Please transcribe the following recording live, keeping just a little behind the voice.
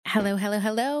Hello, hello,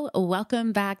 hello.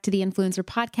 Welcome back to the Influencer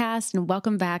Podcast, and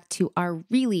welcome back to our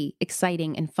really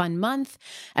exciting and fun month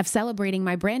of celebrating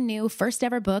my brand new first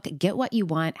ever book, Get What You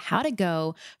Want, How to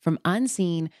Go from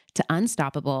Unseen to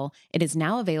Unstoppable. It is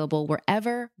now available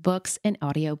wherever books and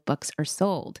audiobooks are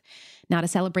sold. Now, to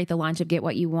celebrate the launch of Get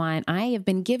What You Want, I have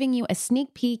been giving you a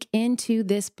sneak peek into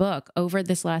this book over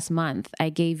this last month. I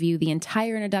gave you the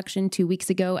entire introduction 2 weeks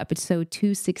ago, episode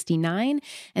 269,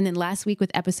 and then last week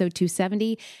with episode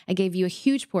 270, I gave you a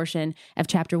huge portion of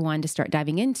chapter 1 to start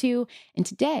diving into, and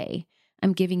today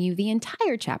I'm giving you the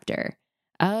entire chapter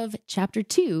of chapter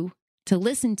 2 to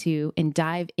listen to and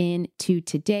dive into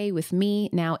today with me.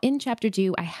 Now, in chapter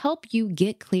 2, I help you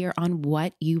get clear on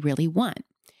what you really want.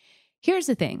 Here's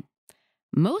the thing.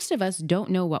 Most of us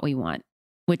don't know what we want,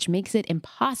 which makes it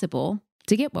impossible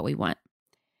to get what we want.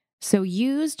 So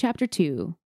use chapter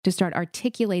 2 to start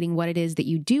articulating what it is that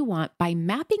you do want by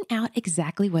mapping out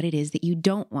exactly what it is that you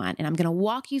don't want. And I'm going to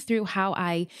walk you through how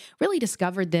I really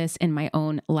discovered this in my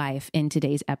own life in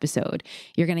today's episode.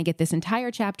 You're going to get this entire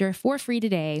chapter for free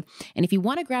today. And if you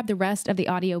want to grab the rest of the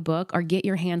audiobook or get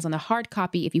your hands on the hard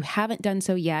copy, if you haven't done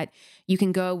so yet, you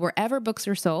can go wherever books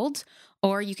are sold,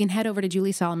 or you can head over to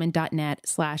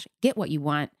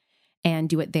juliesolomon.net/getwhatyouwant and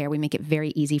do it there. We make it very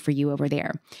easy for you over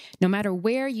there. No matter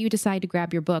where you decide to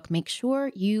grab your book, make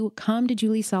sure you come to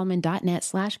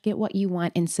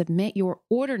juliesolomon.net/getwhatyouwant and submit your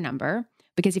order number,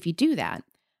 because if you do that,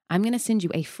 I'm going to send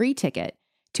you a free ticket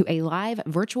to a live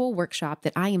virtual workshop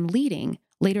that I am leading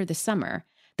later this summer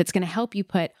that's going to help you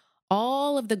put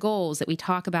all of the goals that we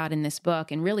talk about in this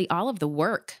book and really all of the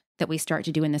work that we start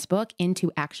to do in this book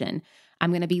into action. I'm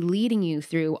going to be leading you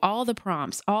through all the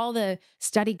prompts, all the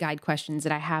study guide questions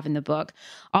that I have in the book,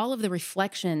 all of the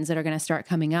reflections that are going to start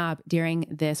coming up during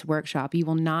this workshop. You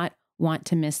will not want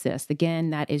to miss this.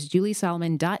 Again, that is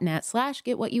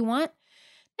juliesolomon.net/getwhatyouwant.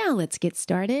 Now let's get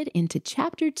started into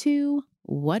chapter 2.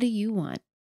 What do you want?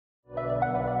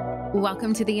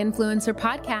 Welcome to the Influencer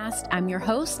Podcast. I'm your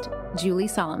host, Julie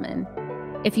Solomon.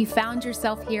 If you found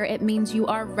yourself here, it means you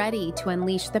are ready to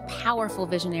unleash the powerful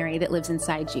visionary that lives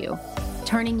inside you,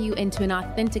 turning you into an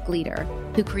authentic leader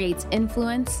who creates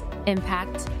influence,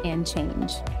 impact, and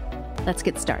change. Let's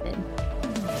get started.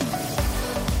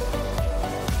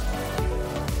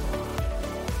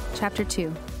 Chapter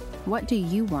 2. What do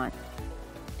you want?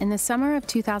 In the summer of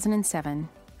 2007,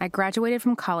 I graduated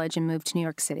from college and moved to New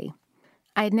York City.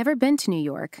 I had never been to New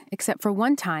York, except for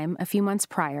one time a few months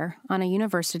prior on a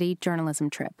university journalism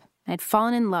trip. I had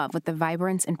fallen in love with the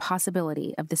vibrance and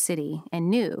possibility of the city and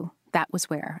knew that was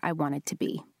where I wanted to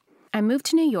be. I moved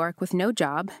to New York with no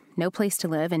job, no place to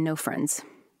live, and no friends.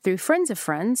 Through friends of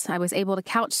friends, I was able to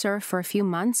couch surf for a few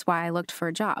months while I looked for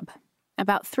a job.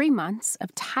 About 3 months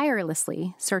of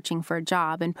tirelessly searching for a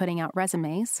job and putting out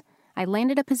resumes, I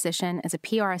landed a position as a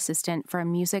PR assistant for a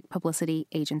music publicity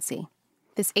agency.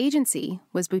 This agency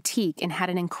was boutique and had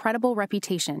an incredible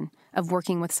reputation of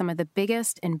working with some of the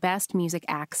biggest and best music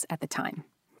acts at the time.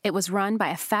 It was run by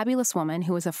a fabulous woman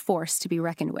who was a force to be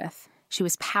reckoned with. She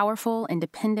was powerful,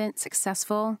 independent,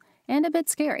 successful, and a bit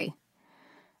scary.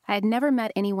 I had never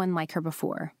met anyone like her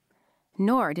before,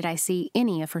 nor did I see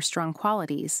any of her strong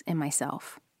qualities in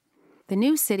myself. The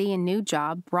new city and new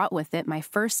job brought with it my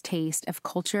first taste of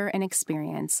culture and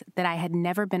experience that I had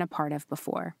never been a part of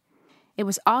before. It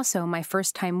was also my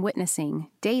first time witnessing,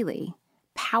 daily,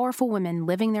 powerful women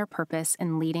living their purpose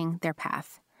and leading their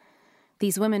path.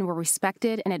 These women were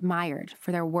respected and admired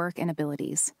for their work and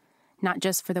abilities, not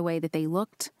just for the way that they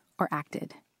looked or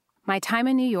acted. My time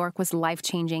in New York was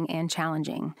life-changing and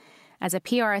challenging. As a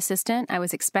PR assistant, I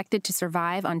was expected to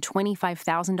survive on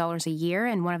 $25,000 a year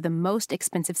in one of the most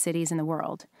expensive cities in the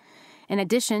world. In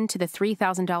addition to the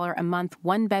 $3,000 a month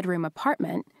one-bedroom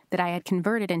apartment that I had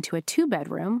converted into a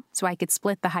 2-bedroom so I could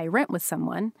split the high rent with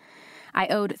someone, I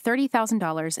owed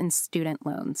 $30,000 in student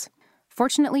loans.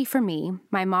 Fortunately for me,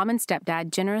 my mom and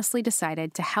stepdad generously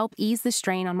decided to help ease the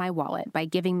strain on my wallet by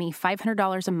giving me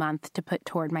 $500 a month to put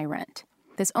toward my rent.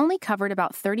 This only covered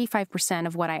about 35%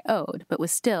 of what I owed, but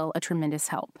was still a tremendous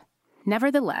help.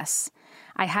 Nevertheless,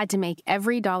 I had to make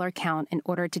every dollar count in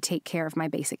order to take care of my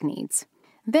basic needs.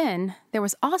 Then, there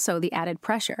was also the added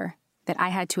pressure that I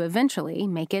had to eventually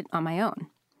make it on my own.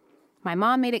 My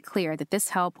mom made it clear that this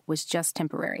help was just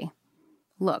temporary.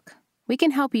 "Look, we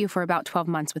can help you for about 12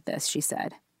 months with this," she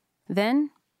said. "Then,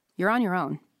 you're on your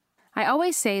own." I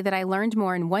always say that I learned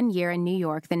more in 1 year in New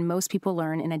York than most people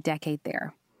learn in a decade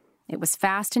there. It was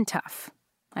fast and tough.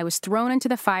 I was thrown into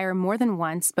the fire more than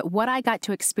once, but what I got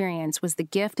to experience was the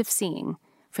gift of seeing,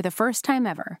 for the first time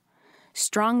ever,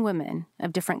 strong women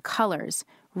of different colors,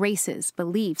 races,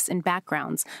 beliefs, and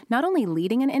backgrounds, not only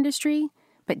leading an industry,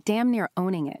 but damn near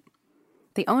owning it.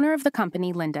 The owner of the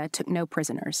company, Linda, took no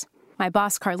prisoners. My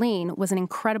boss, Carlene, was an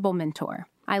incredible mentor.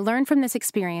 I learned from this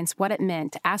experience what it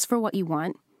meant to ask for what you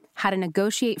want, how to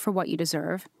negotiate for what you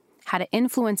deserve, how to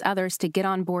influence others to get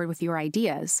on board with your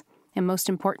ideas, and most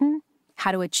important,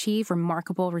 how to achieve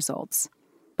remarkable results.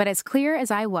 But as clear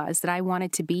as I was that I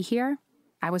wanted to be here,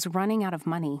 I was running out of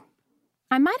money.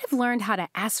 I might have learned how to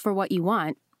ask for what you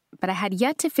want, but I had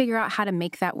yet to figure out how to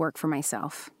make that work for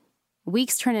myself.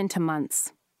 Weeks turned into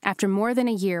months. After more than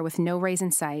a year with no raise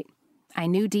in sight, I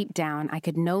knew deep down I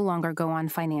could no longer go on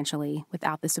financially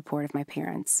without the support of my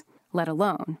parents, let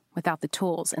alone without the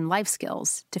tools and life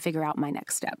skills to figure out my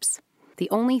next steps. The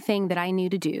only thing that I knew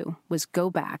to do was go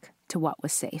back to what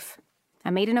was safe. I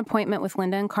made an appointment with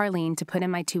Linda and Carlene to put in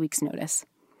my 2 weeks' notice.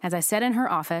 As I sat in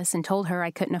her office and told her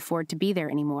I couldn't afford to be there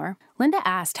anymore, Linda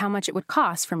asked how much it would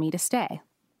cost for me to stay.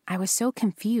 I was so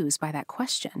confused by that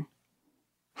question.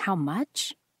 How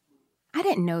much? I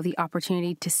didn't know the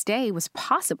opportunity to stay was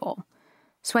possible,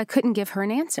 so I couldn't give her an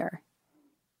answer.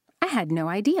 I had no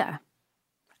idea.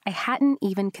 I hadn't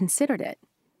even considered it.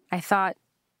 I thought,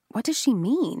 what does she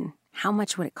mean? How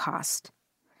much would it cost?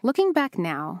 Looking back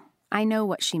now, I know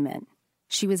what she meant.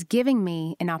 She was giving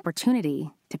me an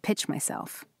opportunity to pitch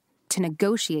myself, to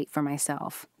negotiate for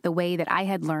myself the way that I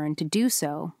had learned to do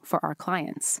so for our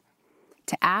clients,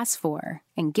 to ask for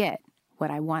and get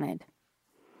what I wanted.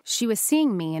 She was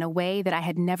seeing me in a way that I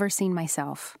had never seen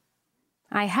myself.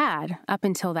 I had, up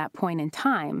until that point in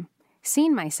time,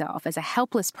 seen myself as a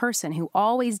helpless person who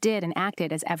always did and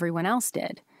acted as everyone else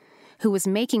did, who was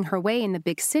making her way in the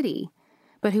big city,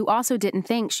 but who also didn't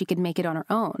think she could make it on her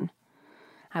own.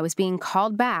 I was being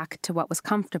called back to what was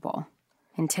comfortable.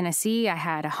 In Tennessee, I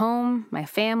had a home, my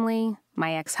family,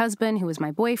 my ex-husband, who was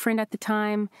my boyfriend at the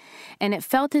time, and it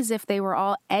felt as if they were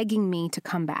all egging me to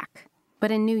come back. But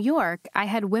in New York, I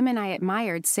had women I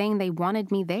admired saying they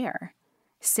wanted me there,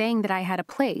 saying that I had a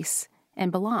place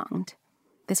and belonged.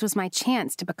 This was my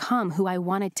chance to become who I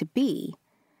wanted to be,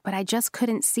 but I just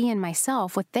couldn't see in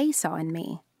myself what they saw in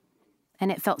me.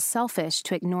 And it felt selfish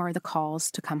to ignore the calls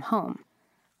to come home.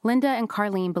 Linda and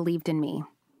Carlene believed in me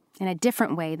in a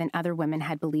different way than other women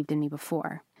had believed in me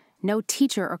before. No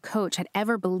teacher or coach had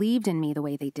ever believed in me the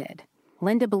way they did.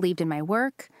 Linda believed in my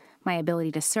work, my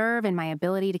ability to serve, and my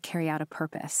ability to carry out a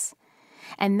purpose.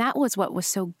 And that was what was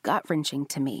so gut-wrenching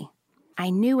to me. I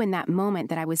knew in that moment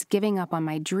that I was giving up on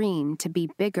my dream to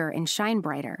be bigger and shine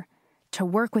brighter, to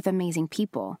work with amazing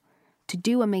people, to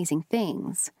do amazing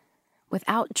things,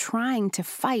 without trying to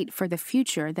fight for the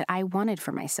future that I wanted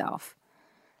for myself.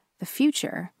 The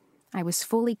future I was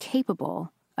fully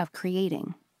capable of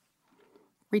creating.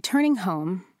 Returning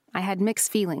home, I had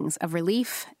mixed feelings of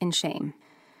relief and shame.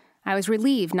 I was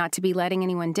relieved not to be letting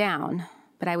anyone down,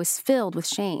 but I was filled with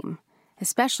shame,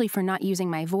 especially for not using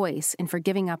my voice and for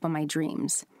giving up on my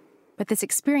dreams. But this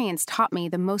experience taught me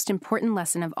the most important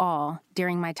lesson of all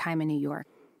during my time in New York.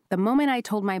 The moment I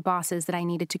told my bosses that I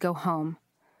needed to go home,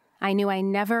 I knew I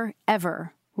never,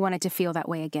 ever wanted to feel that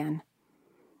way again.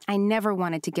 I never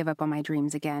wanted to give up on my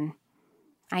dreams again.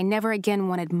 I never again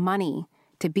wanted money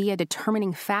to be a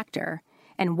determining factor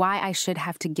and why I should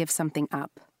have to give something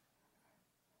up.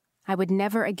 I would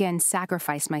never again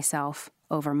sacrifice myself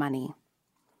over money.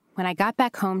 When I got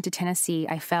back home to Tennessee,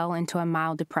 I fell into a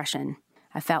mild depression.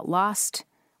 I felt lost,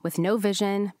 with no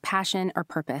vision, passion, or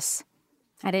purpose.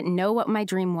 I didn't know what my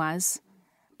dream was,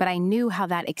 but I knew how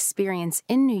that experience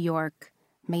in New York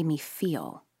made me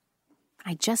feel.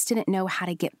 I just didn't know how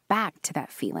to get back to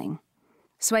that feeling.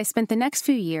 So I spent the next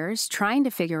few years trying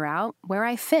to figure out where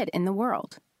I fit in the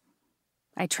world.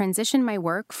 I transitioned my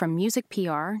work from music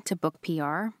PR to book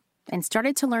PR and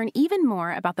started to learn even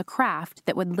more about the craft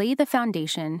that would lay the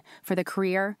foundation for the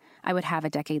career I would have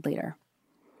a decade later.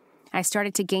 I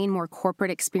started to gain more corporate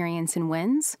experience and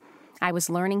wins. I was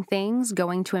learning things,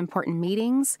 going to important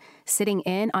meetings, sitting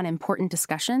in on important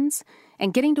discussions,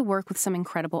 and getting to work with some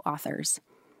incredible authors.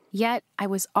 Yet, I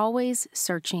was always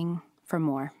searching for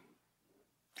more.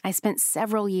 I spent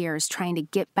several years trying to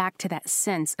get back to that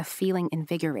sense of feeling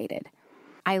invigorated.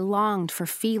 I longed for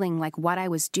feeling like what I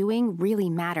was doing really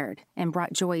mattered and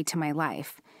brought joy to my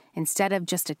life, instead of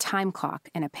just a time clock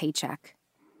and a paycheck.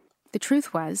 The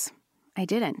truth was, I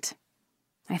didn't.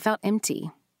 I felt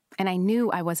empty, and I knew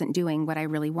I wasn't doing what I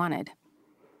really wanted.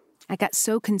 I got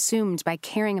so consumed by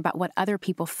caring about what other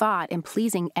people thought and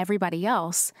pleasing everybody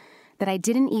else that I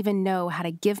didn't even know how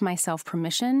to give myself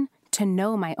permission to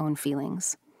know my own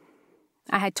feelings.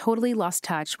 I had totally lost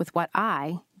touch with what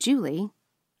I, Julie,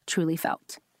 truly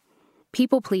felt.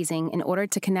 People-pleasing in order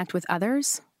to connect with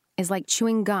others is like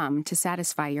chewing gum to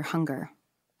satisfy your hunger.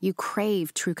 You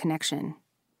crave true connection,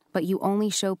 but you only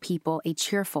show people a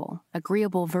cheerful,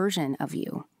 agreeable version of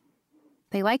you.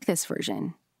 They like this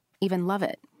version, even love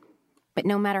it. But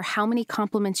no matter how many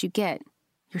compliments you get,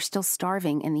 you're still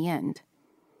starving in the end.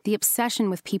 The obsession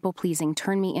with people-pleasing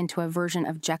turned me into a version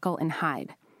of Jekyll and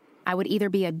Hyde. I would either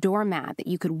be a doormat that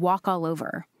you could walk all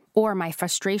over, or my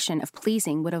frustration of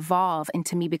pleasing would evolve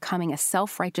into me becoming a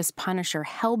self-righteous punisher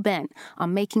hell-bent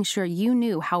on making sure you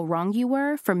knew how wrong you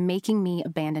were for making me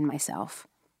abandon myself.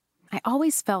 I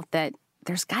always felt that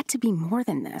there's got to be more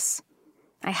than this.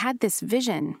 I had this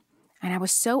vision, and I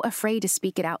was so afraid to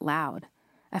speak it out loud,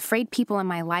 afraid people in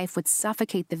my life would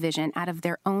suffocate the vision out of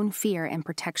their own fear and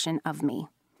protection of me.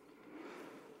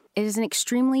 It is an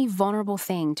extremely vulnerable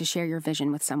thing to share your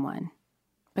vision with someone,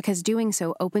 because doing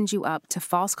so opens you up to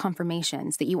false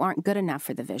confirmations that you aren't good enough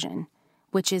for the vision,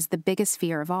 which is the biggest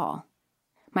fear of all.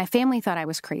 My family thought I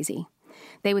was crazy.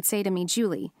 They would say to me,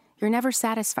 "Julie, you're never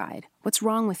satisfied. What's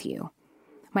wrong with you?"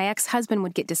 My ex-husband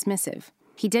would get dismissive.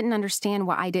 He didn't understand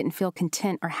why I didn't feel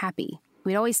content or happy.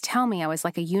 He'd always tell me I was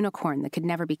like a unicorn that could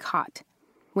never be caught.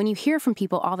 When you hear from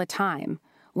people all the time,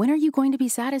 "When are you going to be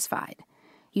satisfied?"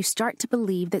 you start to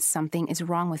believe that something is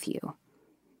wrong with you.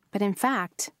 But in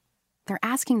fact, they're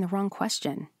asking the wrong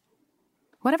question.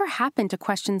 Whatever happened to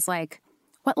questions like,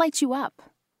 what lights you up?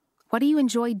 What do you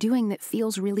enjoy doing that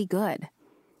feels really good?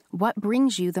 What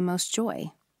brings you the most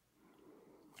joy?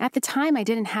 At the time, I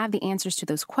didn't have the answers to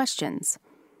those questions.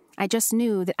 I just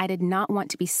knew that I did not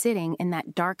want to be sitting in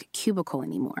that dark cubicle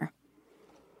anymore.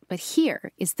 But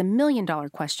here is the million-dollar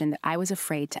question that I was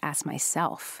afraid to ask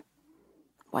myself.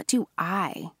 What do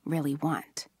I really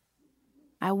want?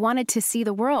 I wanted to see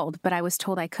the world, but I was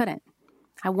told I couldn't.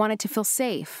 I wanted to feel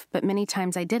safe, but many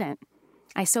times I didn't.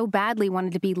 I so badly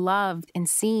wanted to be loved and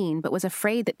seen, but was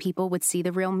afraid that people would see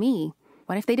the real me.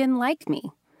 What if they didn't like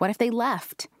me? What if they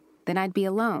left? Then I'd be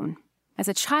alone. As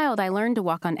a child, I learned to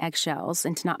walk on eggshells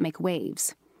and to not make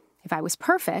waves. If I was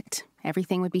perfect,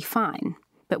 everything would be fine.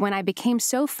 But when I became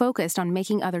so focused on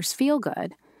making others feel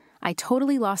good, I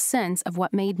totally lost sense of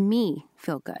what made me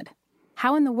feel good.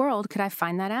 How in the world could I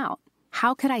find that out?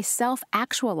 How could I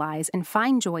self-actualize and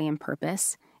find joy and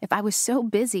purpose if I was so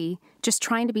busy just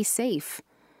trying to be safe,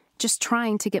 just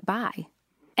trying to get by?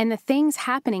 And the things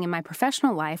happening in my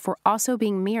professional life were also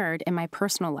being mirrored in my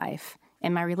personal life,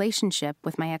 in my relationship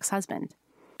with my ex-husband.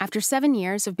 After 7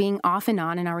 years of being off and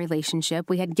on in our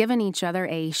relationship, we had given each other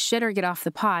a shit or get off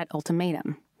the pot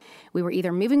ultimatum. We were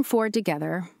either moving forward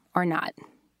together or not.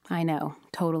 I know,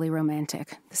 totally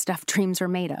romantic. The stuff dreams are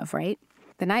made of, right?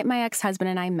 The night my ex-husband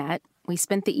and I met, we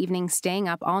spent the evening staying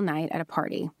up all night at a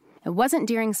party. It wasn't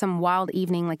during some wild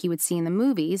evening like you would see in the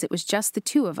movies. It was just the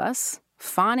two of us,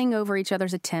 fawning over each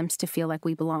other's attempts to feel like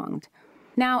we belonged.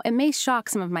 Now, it may shock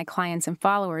some of my clients and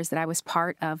followers that I was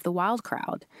part of the wild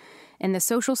crowd. In the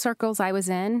social circles I was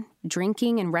in,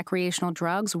 drinking and recreational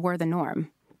drugs were the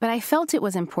norm. But I felt it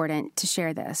was important to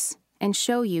share this and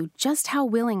show you just how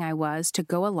willing I was to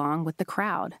go along with the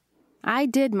crowd. I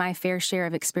did my fair share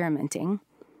of experimenting,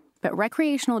 but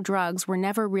recreational drugs were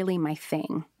never really my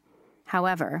thing.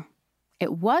 However,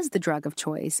 it was the drug of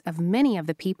choice of many of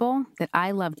the people that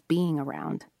I loved being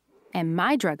around. And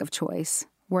my drug of choice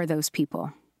were those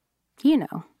people. You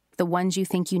know, the ones you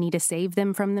think you need to save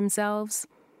them from themselves.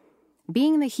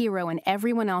 Being the hero in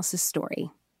everyone else's story,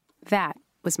 that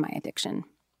was my addiction.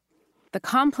 The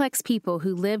complex people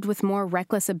who lived with more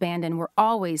reckless abandon were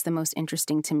always the most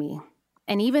interesting to me.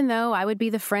 And even though I would be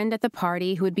the friend at the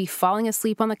party who would be falling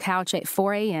asleep on the couch at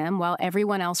 4 a.m. while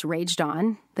everyone else raged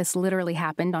on, this literally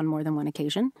happened on more than one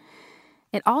occasion,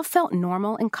 it all felt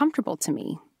normal and comfortable to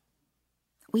me.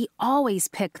 We always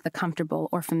pick the comfortable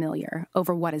or familiar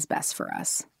over what is best for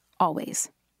us. Always.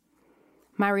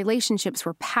 My relationships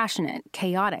were passionate,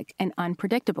 chaotic, and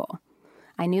unpredictable.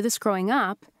 I knew this growing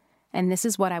up, and this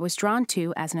is what I was drawn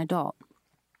to as an adult.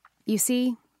 You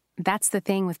see, that's the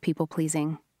thing with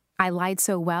people-pleasing. I lied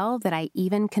so well that I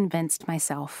even convinced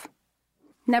myself.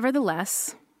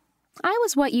 Nevertheless, I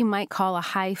was what you might call a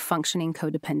high-functioning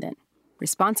codependent,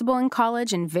 responsible in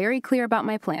college and very clear about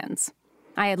my plans.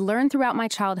 I had learned throughout my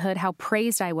childhood how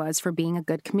praised I was for being a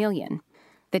good chameleon.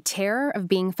 The terror of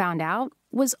being found out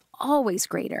was always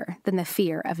greater than the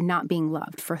fear of not being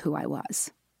loved for who I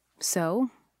was. So,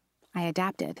 I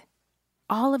adapted.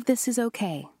 All of this is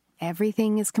okay.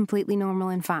 Everything is completely normal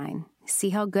and fine. See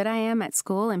how good I am at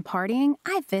school and partying?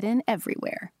 I fit in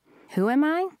everywhere. Who am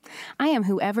I? I am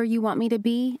whoever you want me to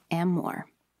be and more.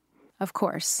 Of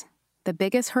course, the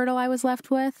biggest hurdle I was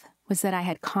left with was that I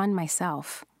had conned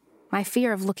myself. My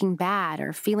fear of looking bad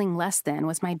or feeling less than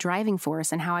was my driving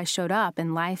force in how I showed up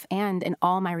in life and in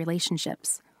all my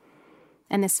relationships.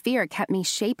 And this fear kept me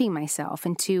shaping myself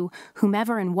into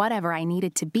whomever and whatever I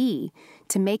needed to be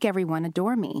to make everyone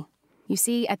adore me. You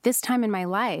see, at this time in my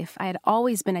life, I had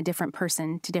always been a different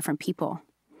person to different people.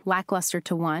 Lackluster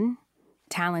to one,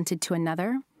 talented to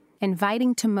another,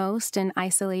 inviting to most and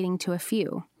isolating to a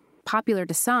few, popular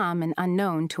to some and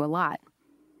unknown to a lot.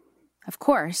 Of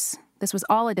course, this was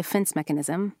all a defense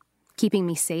mechanism, keeping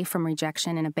me safe from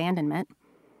rejection and abandonment.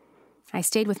 I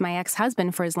stayed with my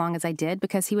ex-husband for as long as I did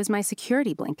because he was my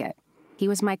security blanket. He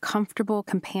was my comfortable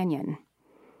companion.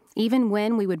 Even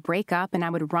when we would break up and I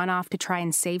would run off to try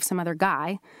and save some other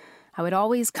guy, I would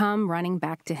always come running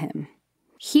back to him.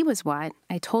 He was what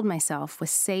I told myself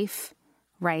was safe,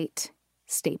 right,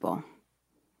 stable.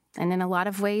 And in a lot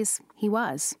of ways, he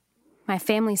was. My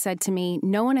family said to me,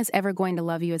 no one is ever going to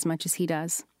love you as much as he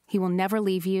does. He will never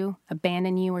leave you,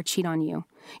 abandon you, or cheat on you.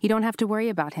 You don't have to worry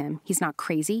about him. He's not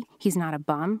crazy. He's not a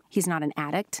bum. He's not an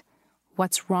addict.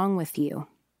 What's wrong with you?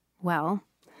 Well,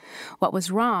 what was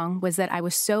wrong was that I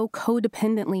was so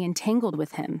codependently entangled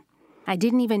with him. I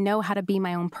didn't even know how to be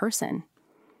my own person.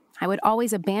 I would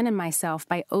always abandon myself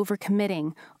by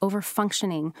overcommitting,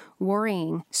 overfunctioning,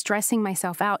 worrying, stressing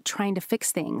myself out trying to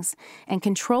fix things, and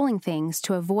controlling things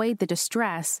to avoid the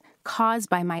distress caused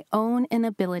by my own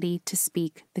inability to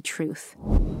speak the truth.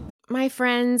 My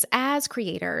friends, as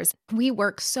creators, we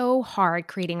work so hard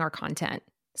creating our content.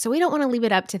 So we don't want to leave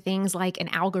it up to things like an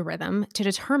algorithm to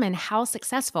determine how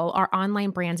successful our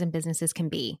online brands and businesses can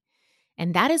be.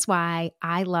 And that is why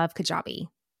I love Kajabi.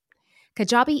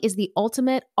 Kajabi is the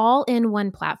ultimate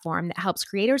all-in-one platform that helps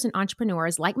creators and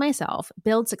entrepreneurs like myself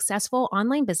build successful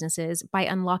online businesses by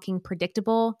unlocking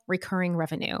predictable, recurring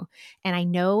revenue. And I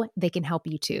know they can help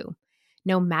you too.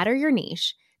 No matter your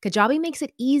niche, Kajabi makes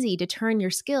it easy to turn your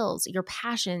skills, your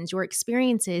passions, your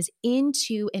experiences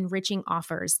into enriching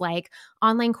offers like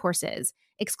online courses,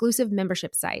 exclusive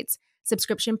membership sites,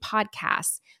 subscription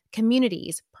podcasts,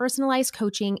 communities, personalized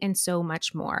coaching, and so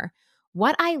much more.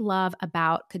 What I love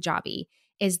about Kajabi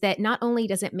is that not only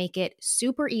does it make it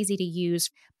super easy to use,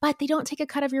 but they don't take a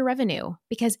cut of your revenue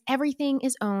because everything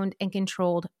is owned and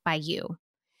controlled by you.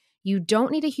 You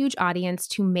don't need a huge audience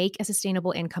to make a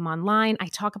sustainable income online. I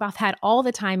talk about that all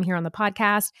the time here on the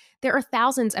podcast. There are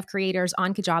thousands of creators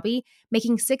on Kajabi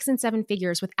making 6 and 7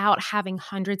 figures without having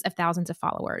hundreds of thousands of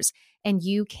followers, and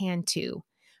you can too.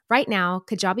 Right now,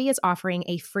 Kajabi is offering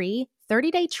a free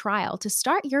 30-day trial to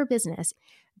start your business.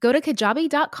 Go to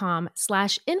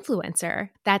kajabi.com/influencer.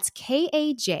 That's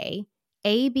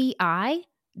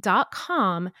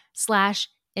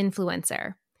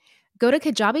KAJABI.com/influencer. Go to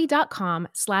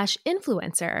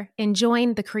kajabi.com/influencer and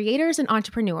join the creators and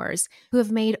entrepreneurs who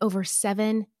have made over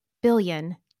 $7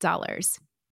 billion.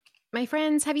 My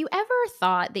friends, have you ever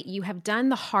thought that you have done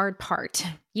the hard part?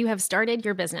 You have started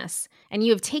your business and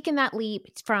you have taken that leap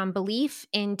from belief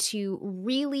into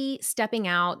really stepping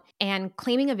out and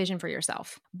claiming a vision for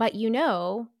yourself. But you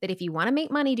know that if you want to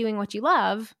make money doing what you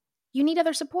love, you need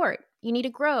other support. You need to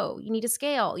grow. You need to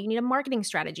scale. You need a marketing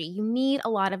strategy. You need a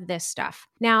lot of this stuff.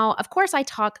 Now, of course, I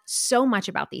talk so much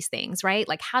about these things, right?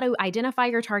 Like how to identify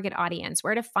your target audience,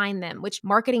 where to find them, which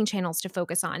marketing channels to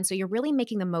focus on. So you're really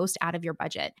making the most out of your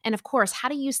budget. And of course, how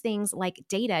to use things like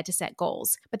data to set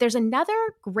goals. But there's another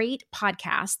great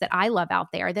podcast that I love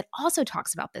out there that also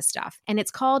talks about this stuff. And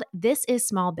it's called This is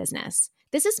Small Business.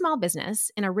 This is Small Business,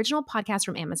 an original podcast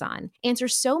from Amazon,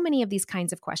 answers so many of these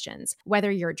kinds of questions. Whether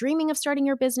you're dreaming of starting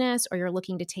your business or you're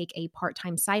looking to take a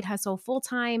part-time side hustle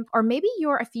full-time, or maybe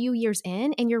you're a few years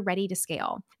in and you're ready to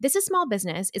scale. This is Small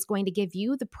Business is going to give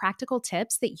you the practical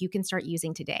tips that you can start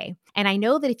using today. And I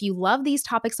know that if you love these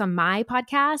topics on my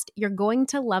podcast, you're going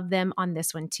to love them on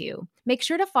this one too. Make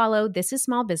sure to follow This is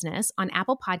Small Business on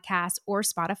Apple Podcasts or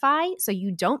Spotify so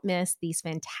you don't miss these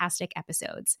fantastic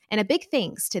episodes. And a big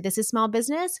thanks to This is Small Business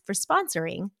for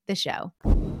sponsoring the show.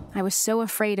 I was so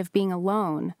afraid of being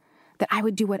alone that I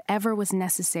would do whatever was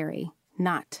necessary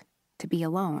not to be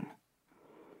alone.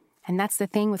 And that's the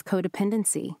thing with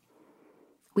codependency.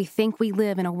 We think we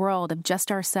live in a world of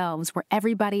just ourselves where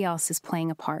everybody else is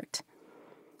playing a part.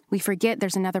 We forget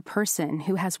there's another person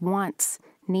who has wants,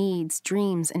 needs,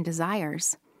 dreams, and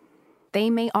desires.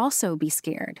 They may also be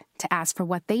scared to ask for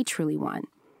what they truly want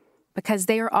because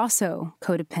they are also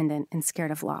codependent and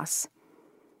scared of loss.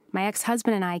 My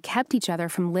ex-husband and I kept each other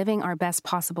from living our best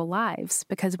possible lives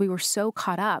because we were so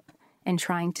caught up in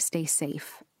trying to stay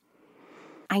safe.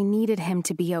 I needed him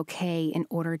to be okay in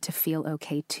order to feel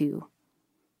okay too.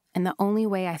 And the only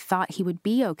way I thought he would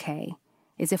be okay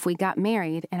is if we got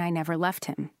married and I never left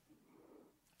him.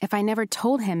 If I never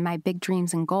told him my big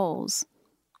dreams and goals,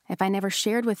 if I never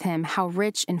shared with him how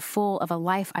rich and full of a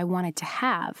life I wanted to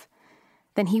have,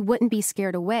 then he wouldn't be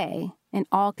scared away and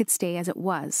all could stay as it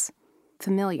was,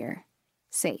 familiar,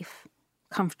 safe,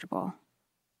 comfortable,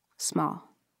 small.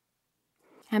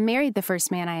 I married the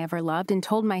first man I ever loved and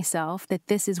told myself that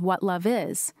this is what love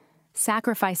is,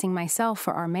 sacrificing myself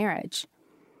for our marriage.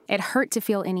 It hurt to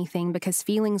feel anything because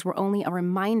feelings were only a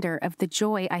reminder of the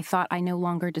joy I thought I no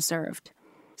longer deserved.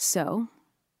 So,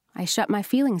 I shut my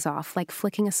feelings off like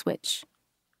flicking a switch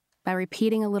by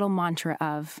repeating a little mantra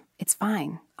of, "It's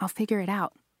fine, I'll figure it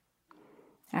out."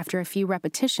 After a few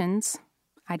repetitions,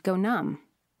 I'd go numb.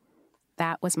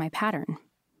 That was my pattern.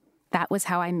 That was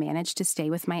how I managed to stay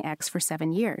with my ex for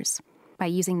 7 years, by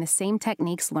using the same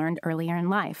techniques learned earlier in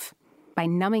life, by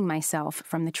numbing myself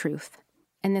from the truth.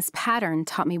 And this pattern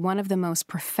taught me one of the most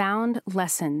profound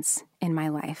lessons in my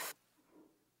life.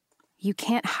 You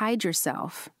can't hide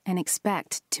yourself and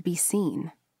expect to be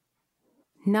seen.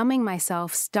 Numbing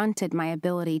myself stunted my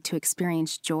ability to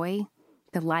experience joy,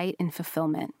 delight, and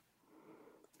fulfillment.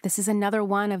 This is another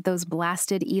one of those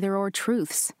blasted either-or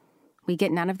truths. We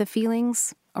get none of the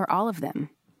feelings or all of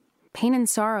them. Pain and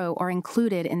sorrow are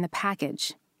included in the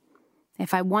package.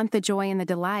 If I want the joy and the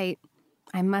delight,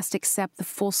 I must accept the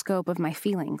full scope of my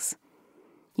feelings.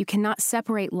 You cannot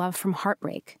separate love from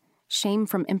heartbreak, shame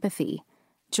from empathy,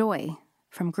 joy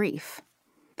from grief.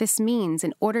 This means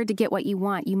in order to get what you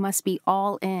want, you must be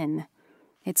all in.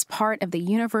 It's part of the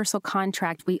universal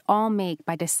contract we all make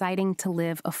by deciding to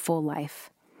live a full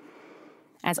life.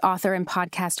 As author and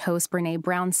podcast host Brené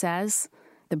Brown says,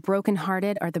 "The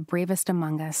brokenhearted are the bravest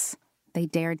among us. They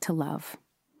dared to love."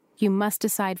 You must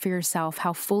decide for yourself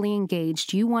how fully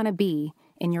engaged you want to be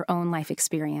in your own life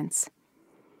experience.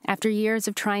 After years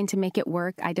of trying to make it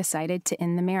work, I decided to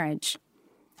end the marriage.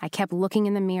 I kept looking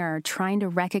in the mirror, trying to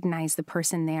recognize the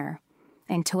person there,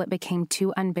 until it became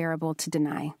too unbearable to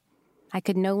deny. I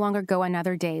could no longer go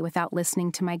another day without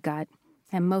listening to my gut,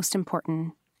 and most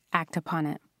important, act upon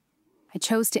it. I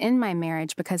chose to end my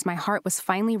marriage because my heart was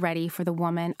finally ready for the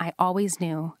woman I always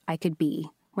knew I could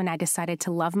be when I decided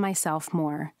to love myself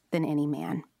more than any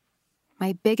man.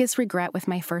 My biggest regret with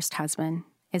my first husband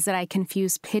is that I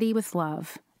confused pity with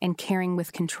love and caring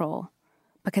with control,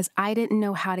 because I didn't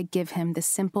know how to give him the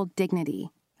simple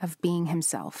dignity of being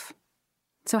himself.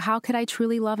 So how could I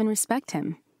truly love and respect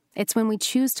him? It's when we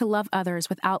choose to love others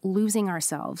without losing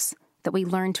ourselves that we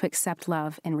learn to accept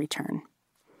love in return.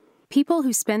 People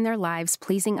who spend their lives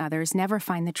pleasing others never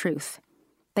find the truth.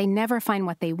 They never find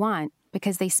what they want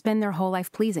because they spend their whole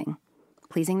life pleasing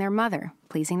their mother,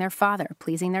 pleasing their father,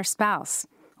 pleasing their spouse,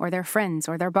 or their friends,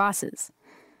 or their bosses.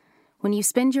 When you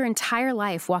spend your entire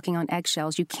life walking on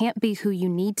eggshells, you can't be who you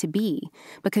need to be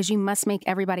because you must make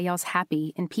everybody else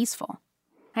happy and peaceful.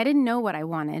 I didn't know what I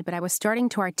wanted, but I was starting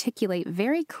to articulate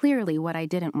very clearly what I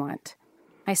didn't want.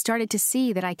 I started to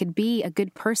see that I could be a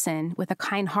good person with a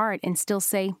kind heart and still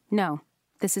say, no,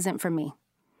 this isn't for me.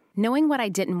 Knowing what I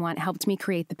didn't want helped me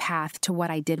create the path to what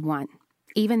I did want,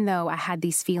 even though I had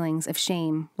these feelings of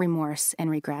shame, remorse, and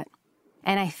regret.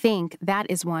 And I think that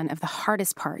is one of the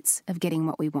hardest parts of getting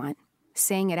what we want,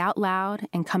 saying it out loud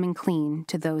and coming clean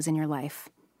to those in your life.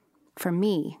 For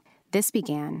me, this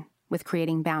began with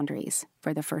creating boundaries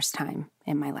for the first time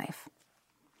in my life.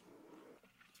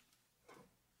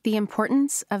 The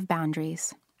importance of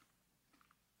boundaries.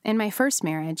 In my first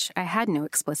marriage, I had no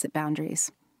explicit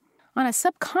boundaries. On a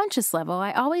subconscious level,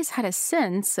 I always had a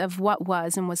sense of what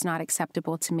was and was not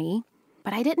acceptable to me,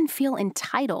 but I didn't feel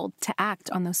entitled to act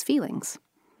on those feelings.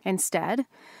 Instead,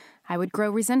 I would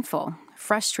grow resentful,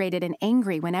 frustrated, and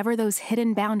angry whenever those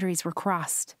hidden boundaries were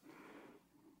crossed.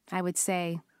 I would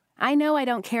say, I know I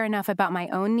don't care enough about my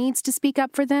own needs to speak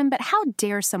up for them, but how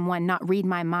dare someone not read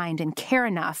my mind and care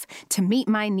enough to meet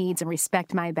my needs and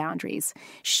respect my boundaries?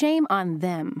 Shame on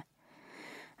them.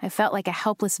 I felt like a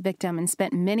helpless victim and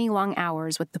spent many long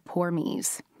hours with the poor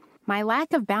me's. My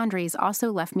lack of boundaries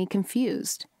also left me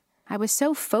confused. I was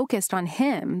so focused on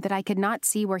him that I could not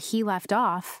see where he left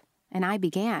off and I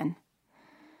began.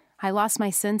 I lost my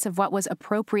sense of what was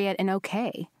appropriate and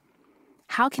okay.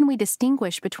 How can we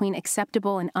distinguish between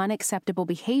acceptable and unacceptable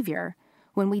behavior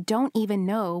when we don't even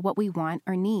know what we want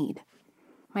or need?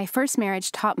 My first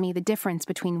marriage taught me the difference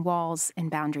between walls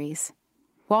and boundaries.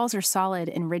 Walls are solid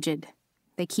and rigid.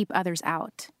 They keep others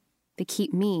out. They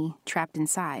keep me trapped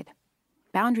inside.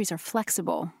 Boundaries are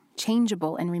flexible,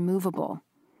 changeable, and removable.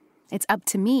 It's up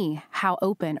to me how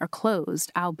open or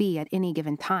closed I'll be at any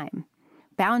given time.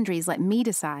 Boundaries let me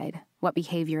decide what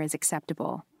behavior is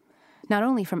acceptable, not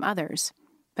only from others,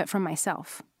 but from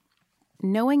myself.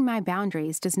 Knowing my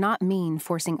boundaries does not mean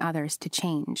forcing others to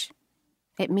change.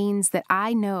 It means that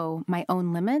I know my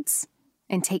own limits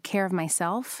and take care of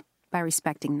myself by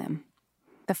respecting them.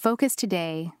 The focus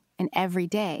today and every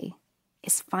day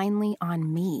is finally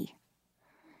on me.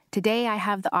 Today, I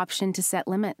have the option to set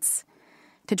limits,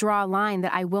 to draw a line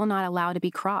that I will not allow to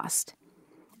be crossed.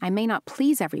 I may not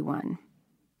please everyone,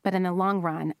 but in the long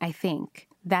run, I think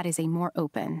that is a more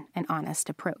open and honest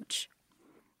approach.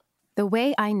 The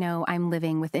way I know I'm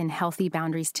living within healthy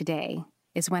boundaries today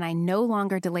is when I no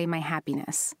longer delay my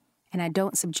happiness and I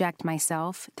don't subject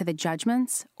myself to the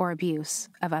judgments or abuse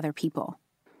of other people.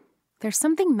 There's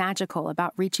something magical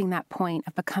about reaching that point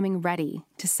of becoming ready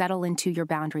to settle into your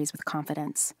boundaries with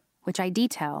confidence, which I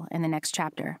detail in the next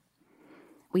chapter.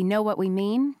 We know what we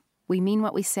mean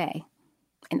what we say,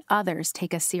 and others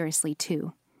take us seriously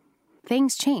too.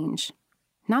 Things change,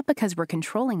 not because we're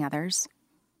controlling others,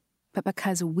 but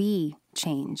because we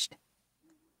changed.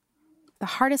 The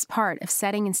hardest part of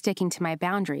setting and sticking to my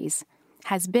boundaries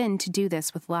has been to do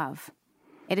this with love.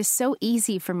 It is so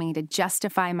easy for me to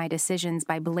justify my decisions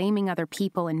by blaming other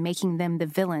people and making them the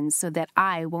villains so that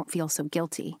I won't feel so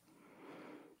guilty.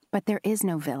 But there is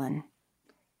no villain.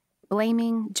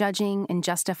 Blaming, judging, and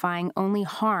justifying only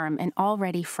harm an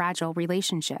already fragile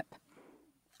relationship.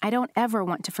 I don't ever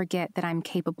want to forget that I'm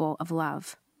capable of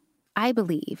love. I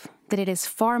believe that it is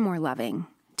far more loving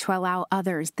to allow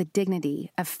others the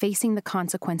dignity of facing the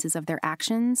consequences of their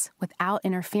actions without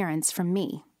interference from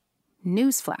me.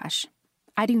 Newsflash,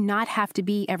 I do not have to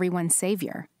be everyone's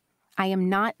savior. I am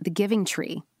not the giving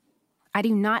tree. I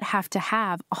do not have to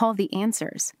have all the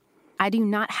answers. I do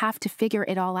not have to figure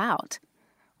it all out.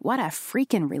 What a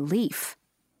freaking relief.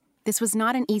 This was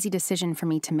not an easy decision for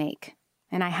me to make,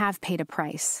 and I have paid a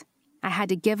price. I had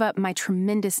to give up my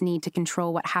tremendous need to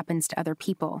control what happens to other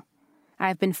people. I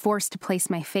have been forced to place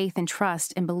my faith and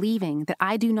trust in believing that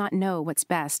I do not know what's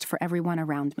best for everyone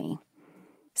around me.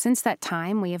 Since that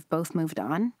time, we have both moved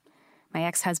on. My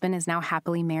ex-husband is now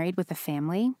happily married with a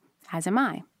family, as am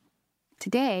I.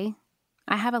 Today,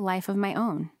 I have a life of my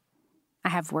own. I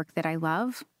have work that I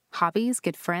love, hobbies,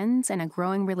 good friends, and a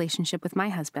growing relationship with my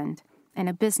husband, and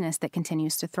a business that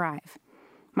continues to thrive.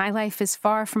 My life is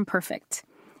far from perfect,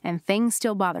 and things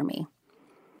still bother me.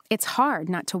 It's hard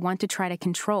not to want to try to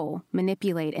control,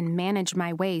 manipulate, and manage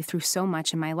my way through so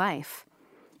much in my life.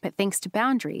 But thanks to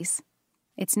boundaries,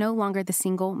 it's no longer the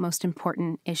single most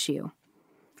important issue.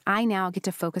 I now get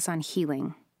to focus on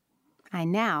healing. I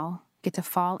now get to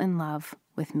fall in love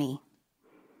with me.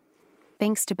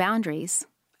 Thanks to boundaries,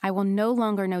 I will no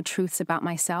longer know truths about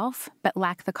myself, but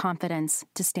lack the confidence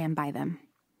to stand by them.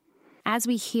 As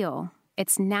we heal,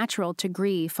 it's natural to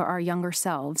grieve for our younger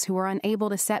selves who are unable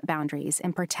to set boundaries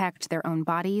and protect their own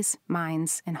bodies,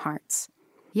 minds, and hearts.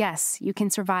 Yes, you can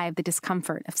survive the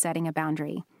discomfort of setting a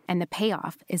boundary, and the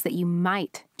payoff is that you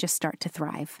might just start to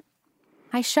thrive.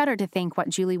 I shudder to think what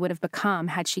Julie would have become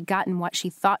had she gotten what she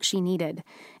thought she needed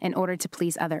in order to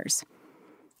please others.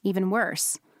 Even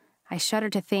worse, I shudder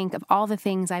to think of all the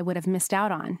things I would have missed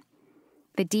out on.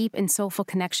 The deep and soulful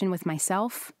connection with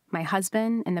myself, my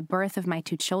husband, and the birth of my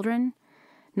 2 children,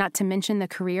 not to mention the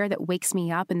career that wakes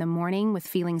me up in the morning with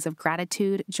feelings of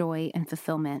gratitude, joy, and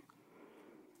fulfillment.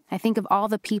 I think of all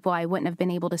the people I wouldn't have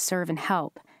been able to serve and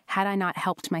help had I not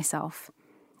helped myself,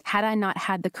 had I not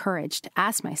had the courage to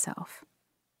ask myself,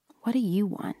 what do you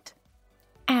want?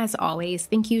 As always,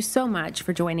 thank you so much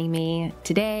for joining me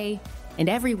today and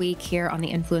every week here on the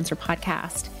Influencer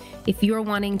Podcast. If you're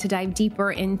wanting to dive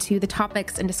deeper into the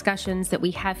topics and discussions that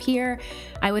we have here,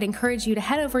 I would encourage you to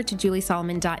head over to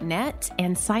juliesolomon.net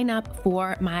and sign up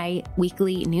for my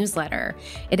weekly newsletter.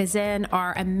 It is in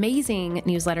our amazing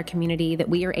newsletter community that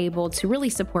we are able to really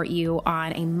support you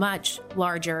on a much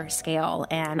larger scale.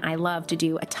 And I love to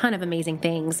do a ton of amazing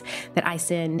things that I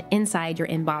send inside your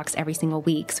inbox every single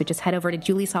week. So just head over to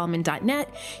juliesolomon.net.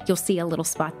 You'll see a little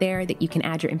spot there that you can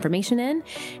add your information in,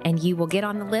 and you will get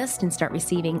on the list and start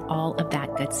receiving all of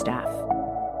that good stuff.